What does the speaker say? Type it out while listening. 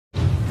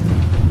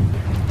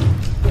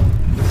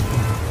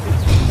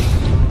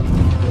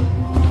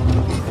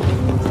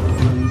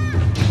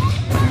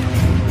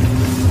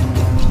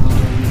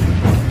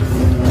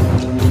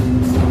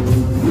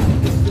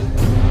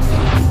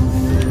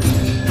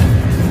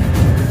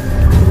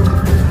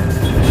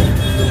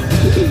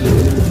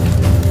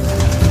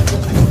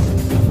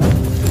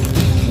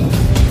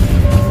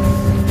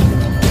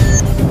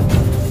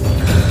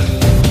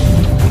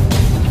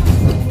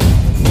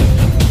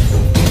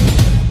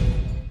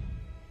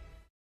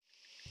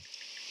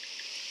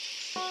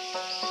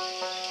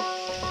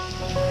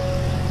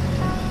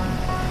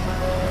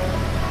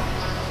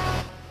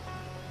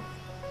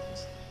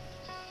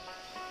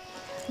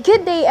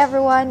Good day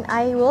everyone!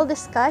 I will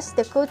discuss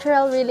the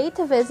cultural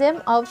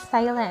relativism of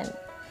Thailand.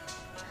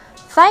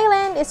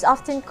 Thailand is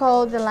often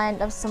called the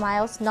land of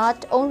smiles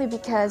not only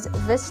because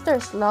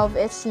visitors love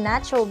its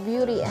natural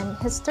beauty and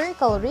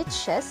historical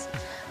riches,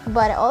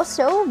 but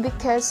also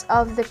because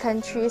of the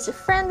country's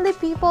friendly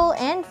people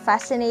and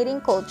fascinating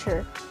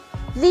culture.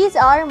 These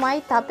are my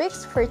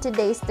topics for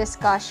today's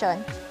discussion: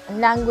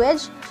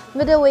 language,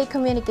 middle way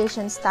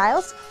communication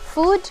styles,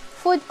 food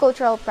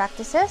cultural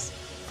practices,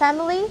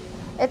 family,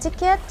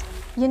 etiquette,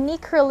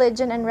 unique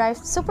religion and rife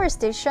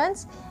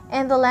superstitions,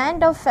 and the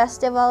land of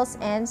festivals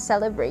and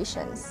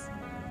celebrations.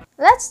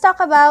 Let's talk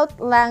about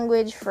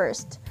language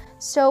first.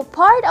 So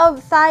part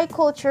of Thai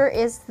culture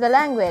is the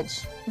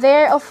language.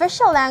 Their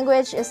official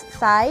language is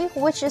Thai,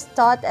 which is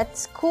taught at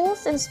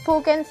schools and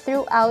spoken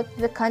throughout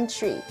the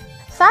country.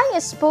 Thai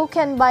is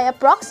spoken by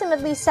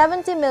approximately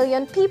 70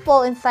 million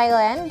people in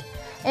Thailand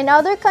and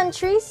other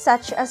countries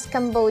such as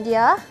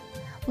Cambodia,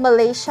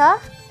 Malaysia,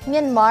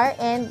 Myanmar,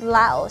 and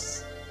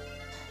Laos.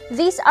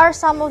 These are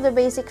some of the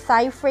basic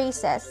Thai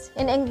phrases.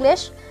 In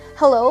English,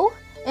 hello.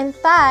 In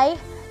Thai,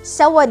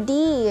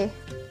 sawadee.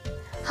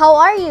 How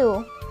are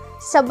you?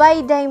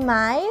 Sabay day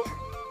mai?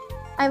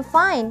 I'm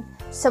fine.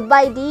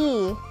 Sabay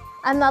di.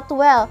 I'm not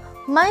well.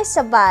 Mai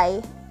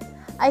sabay.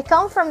 I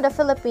come from the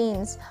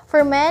Philippines.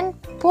 For men,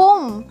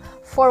 pum.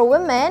 For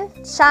women,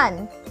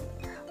 chan.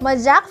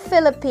 Majak,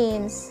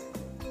 Philippines.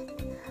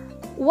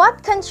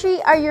 What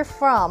country are you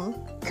from?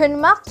 Kun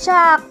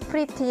makjak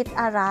pritit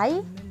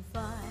aray?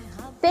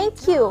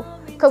 Thank you,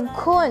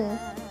 Kubkun.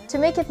 To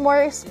make it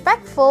more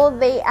respectful,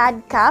 they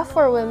add ka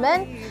for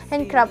women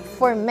and krap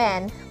for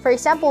men. For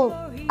example,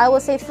 I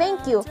will say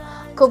thank you,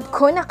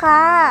 Kubkun na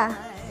ka.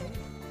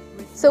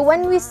 So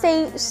when we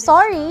say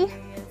sorry,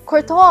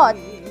 kurtot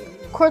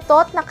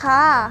na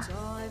ka.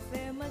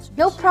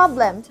 No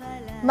problem,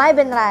 mai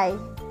benrai.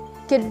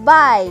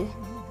 Goodbye,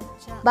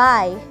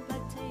 bye.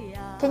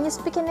 Can you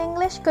speak in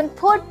English? Kun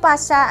pod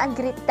pasa ang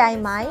grit tay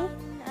mai?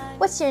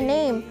 What's your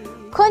name?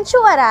 Kun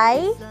chu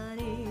aray?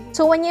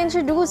 So when you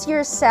introduce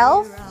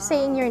yourself,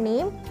 saying your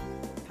name,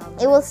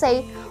 it will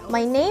say,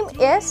 my name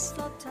is,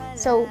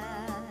 so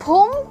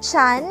Pum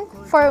Chan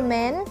for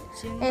men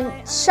and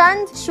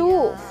Chan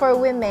Chu for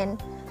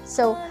women.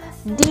 So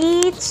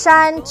Di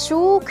Chan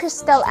Chu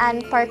Crystal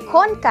Ann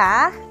Parkon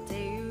ka.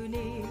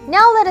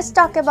 Now let us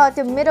talk about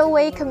the middle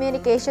way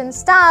communication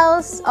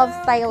styles of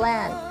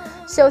Thailand.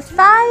 So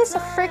Thais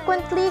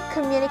frequently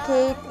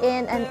communicate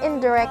in an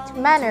indirect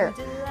manner,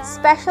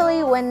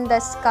 especially when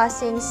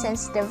discussing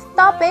sensitive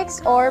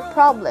topics or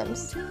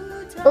problems.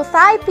 So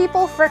Thai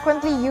people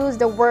frequently use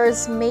the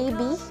words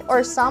maybe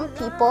or some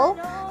people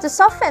to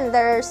soften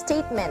their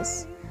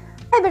statements.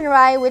 Mai ben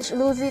rai, which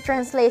loosely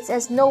translates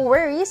as no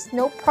worries,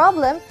 no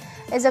problem,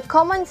 is a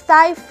common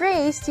Thai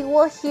phrase you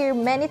will hear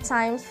many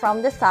times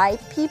from the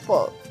Thai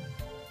people.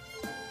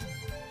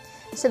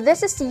 So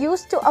this is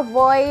used to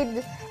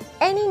avoid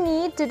any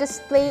need to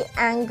display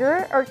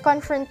anger or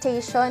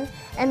confrontation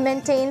and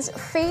maintains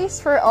face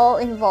for all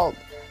involved.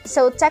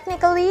 So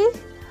technically,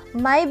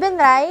 mai ben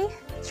rai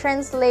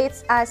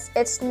translates as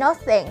it's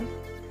nothing,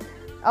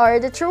 or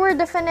the truer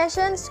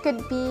definitions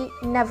could be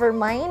never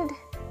mind,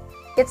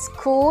 it's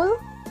cool,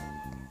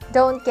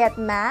 don't get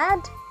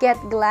mad, get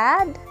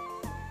glad,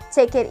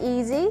 take it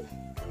easy,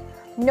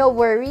 no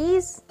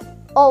worries,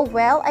 oh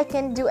well, I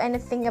can't do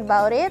anything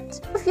about it.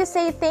 If you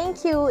say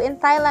thank you in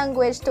Thai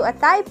language to a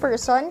Thai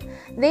person,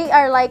 they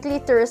are likely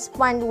to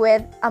respond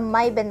with a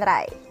mai ben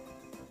rai.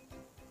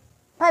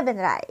 Mai ben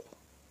rai.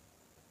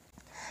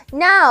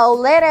 Now,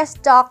 let us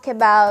talk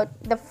about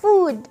the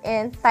food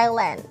in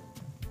Thailand.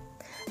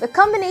 The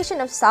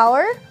combination of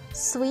sour,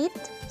 sweet,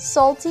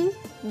 salty,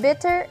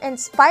 bitter, and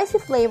spicy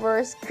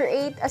flavors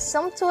create a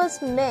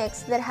sumptuous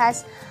mix that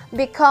has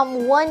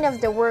become one of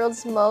the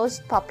world's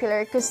most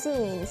popular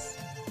cuisines.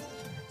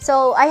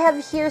 So I have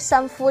here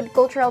some food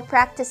cultural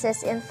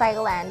practices in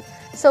Thailand.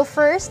 So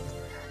first,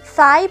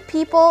 Thai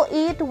people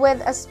eat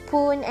with a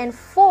spoon and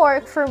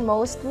fork for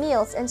most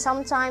meals, and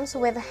sometimes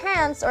with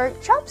hands or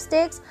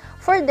chopsticks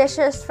for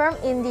dishes from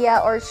India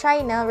or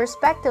China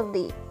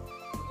respectively.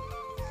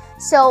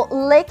 So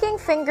licking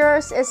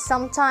fingers is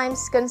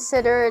sometimes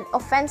considered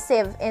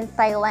offensive in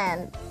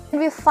Thailand.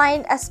 When we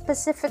find a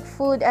specific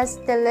food as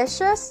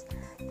delicious,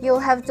 you'll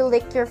have to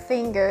lick your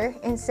finger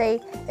and say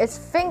it's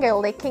finger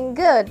licking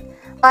good.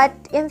 But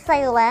in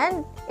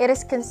Thailand, it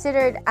is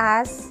considered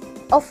as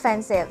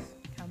offensive.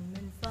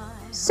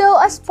 So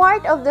as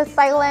part of the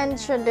Thailand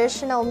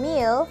traditional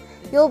meal,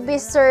 you'll be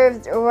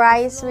served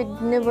rice with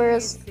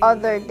numerous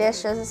other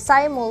dishes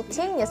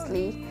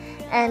simultaneously,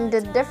 and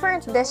the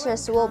different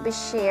dishes will be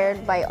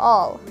shared by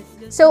all.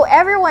 So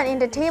everyone in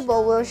the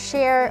table will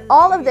share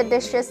all of the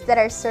dishes that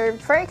are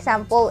served, for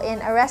example,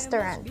 in a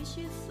restaurant.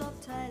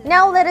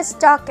 Now let us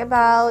talk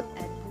about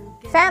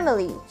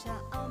family.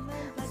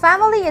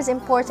 Family is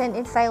important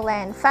in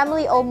Thailand.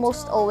 Family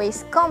almost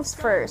always comes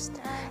first.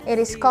 It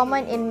is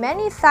common in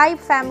many Thai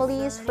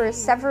families for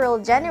several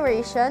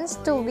generations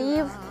to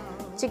live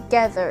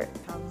together.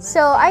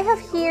 So I have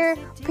here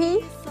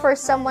P for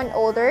someone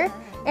older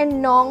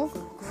and Nong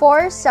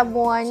for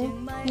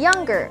someone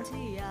younger.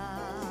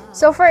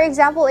 So for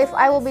example, if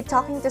I will be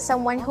talking to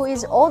someone who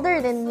is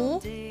older than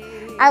me,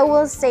 I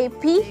will say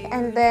P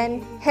and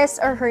then his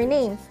or her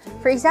name.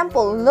 For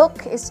example,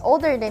 Luke is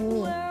older than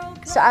me.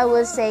 So I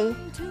will say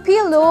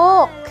P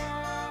Luke.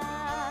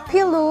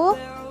 P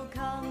Luke.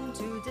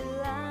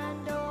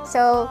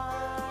 So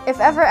if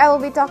ever I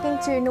will be talking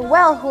to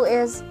Noel who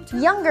is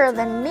younger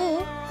than me,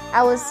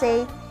 I will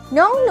say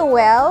No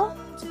Noel.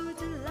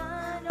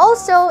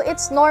 Also,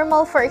 it's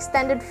normal for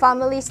extended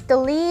families to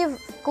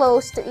live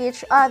close to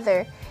each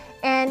other.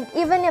 And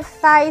even if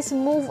Thais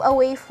move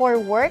away for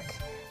work,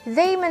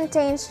 they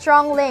maintain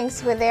strong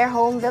links with their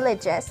home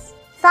villages.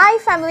 Thai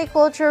family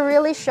culture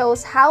really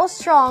shows how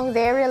strong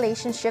their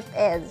relationship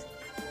is.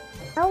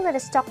 Now let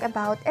us talk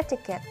about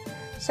etiquette.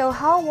 So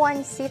how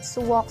one sits,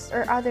 walks,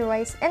 or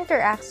otherwise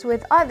interacts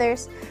with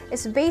others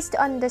is based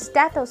on the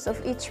status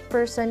of each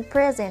person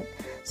present.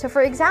 So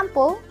for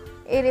example,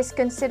 it is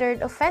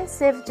considered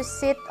offensive to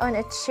sit on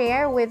a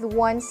chair with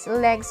one's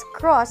legs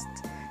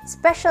crossed,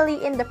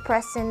 especially in the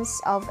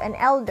presence of an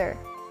elder.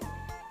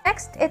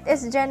 Next, it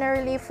is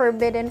generally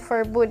forbidden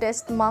for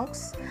Buddhist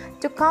monks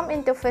to come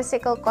into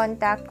physical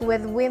contact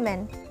with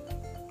women.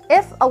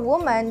 If a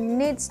woman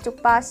needs to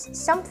pass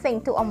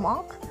something to a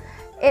monk,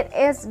 it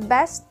is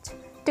best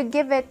to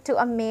give it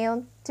to a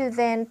male to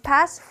then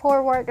pass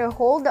forward or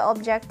hold the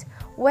object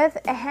with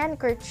a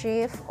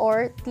handkerchief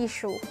or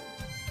tissue.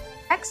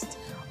 Next,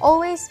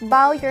 always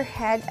bow your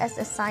head as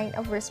a sign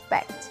of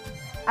respect.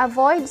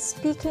 Avoid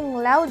speaking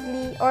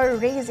loudly or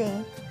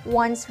raising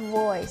one's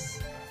voice.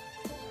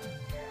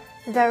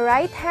 The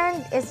right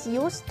hand is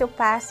used to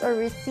pass or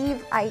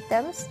receive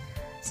items.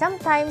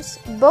 Sometimes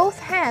both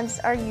hands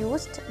are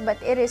used,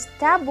 but it is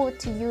taboo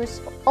to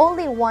use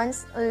only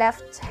one's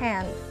left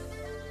hand.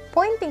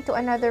 Pointing to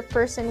another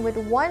person with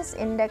one's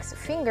index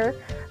finger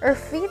or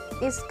feet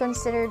is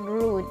considered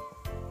rude.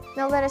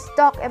 Now let us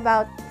talk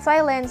about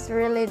Thailand's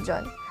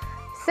religion.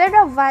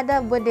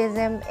 Theravada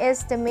Buddhism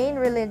is the main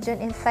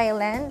religion in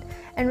Thailand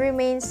and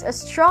remains a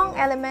strong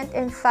element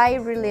in Thai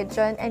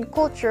religion and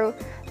culture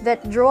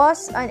that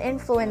draws on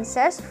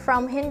influences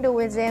from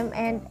Hinduism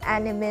and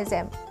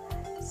animism.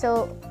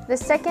 So, the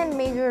second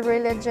major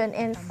religion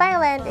in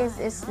Thailand is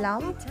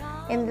Islam,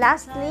 and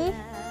lastly,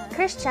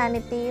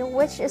 Christianity,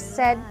 which is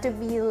said to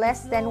be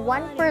less than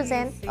 1%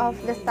 of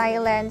the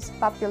Thailand's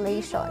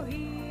population.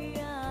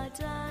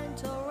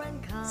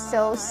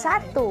 So,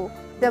 Satu,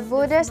 the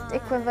Buddhist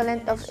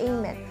equivalent of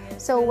Amen.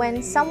 So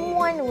when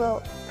someone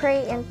will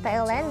pray in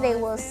Thailand, they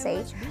will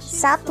say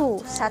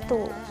Satu,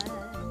 Satu.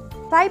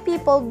 Thai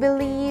people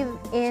believe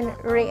in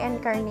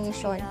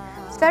reincarnation.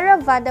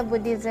 Theravada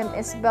Buddhism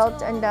is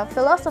built on the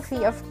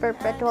philosophy of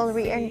perpetual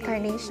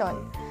reincarnation.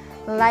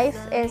 Life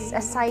is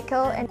a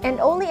cycle and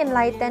only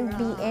enlightened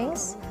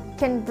beings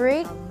can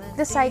break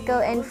the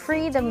cycle and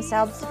free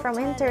themselves from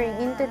entering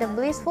into the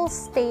blissful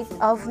state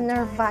of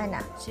nirvana.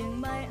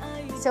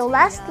 So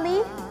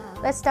lastly,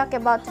 let's talk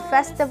about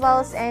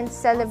festivals and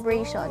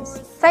celebrations.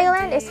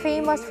 Thailand is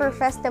famous for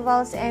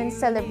festivals and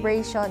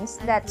celebrations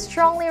that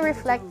strongly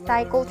reflect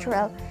Thai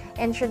cultural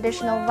and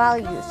traditional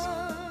values.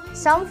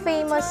 Some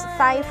famous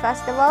Thai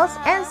festivals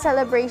and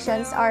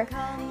celebrations are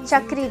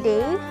Chakri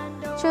Day,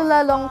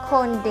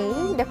 Chulalongkorn Day,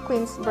 the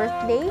Queen's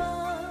birthday,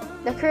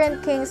 the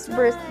current King's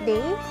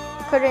birthday,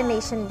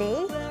 Coronation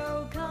Day,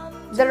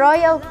 the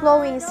Royal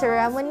Plowing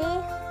Ceremony,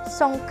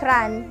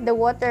 Songkran, the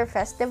Water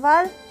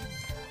Festival,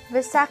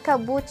 Visakha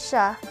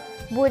Buddha,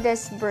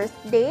 Buddha's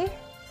birthday,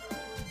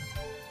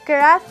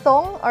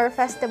 Karathong or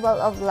Festival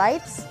of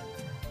Lights,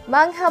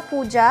 Mangha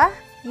Puja,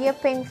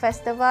 Yepeng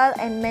Festival,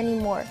 and many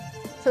more.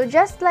 So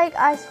just like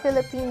us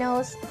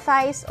Filipinos,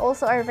 Thais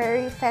also are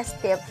very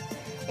festive.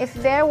 If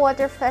their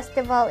water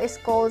festival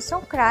is called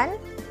Songkran,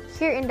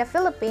 here in the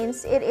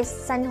Philippines, it is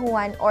San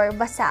Juan or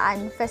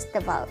Basaan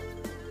Festival.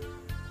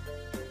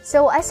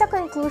 So as a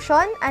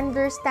conclusion,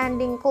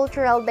 understanding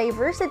cultural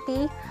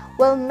diversity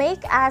will make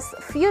us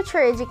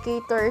future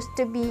educators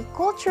to be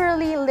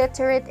culturally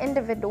literate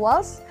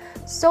individuals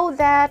so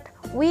that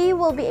we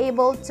will be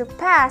able to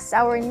pass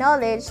our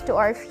knowledge to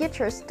our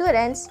future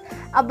students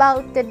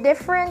about the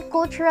different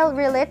cultural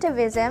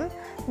relativism,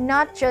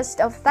 not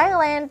just of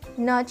Thailand,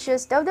 not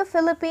just of the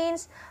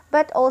Philippines,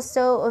 but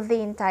also of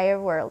the entire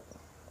world.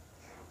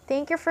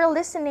 Thank you for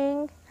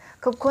listening.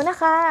 Kubkuna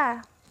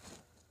ka!